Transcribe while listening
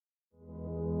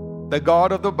The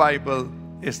God of the Bible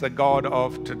is the God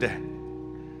of today.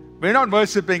 We're not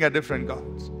worshiping a different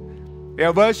gods. We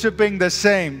are worshiping the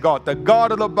same God. The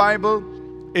God of the Bible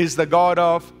is the God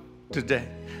of today.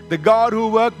 The God who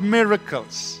worked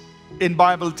miracles in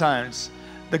Bible times.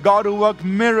 The God who worked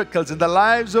miracles in the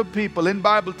lives of people in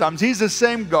Bible times. He's the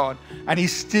same God, and He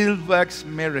still works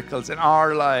miracles in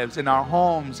our lives, in our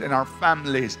homes, in our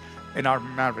families, in our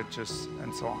marriages,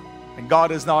 and so on. And God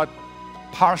is not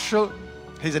partial.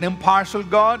 He's an impartial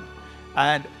God.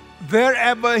 And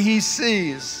wherever He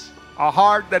sees a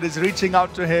heart that is reaching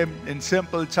out to Him in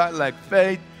simple childlike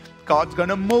faith, God's going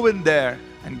to move in there,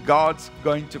 and God's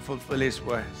going to fulfill His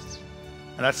words.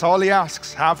 And that's all He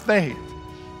asks. Have faith.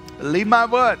 Believe my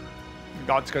word.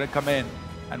 God's going to come in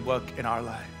and work in our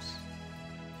life.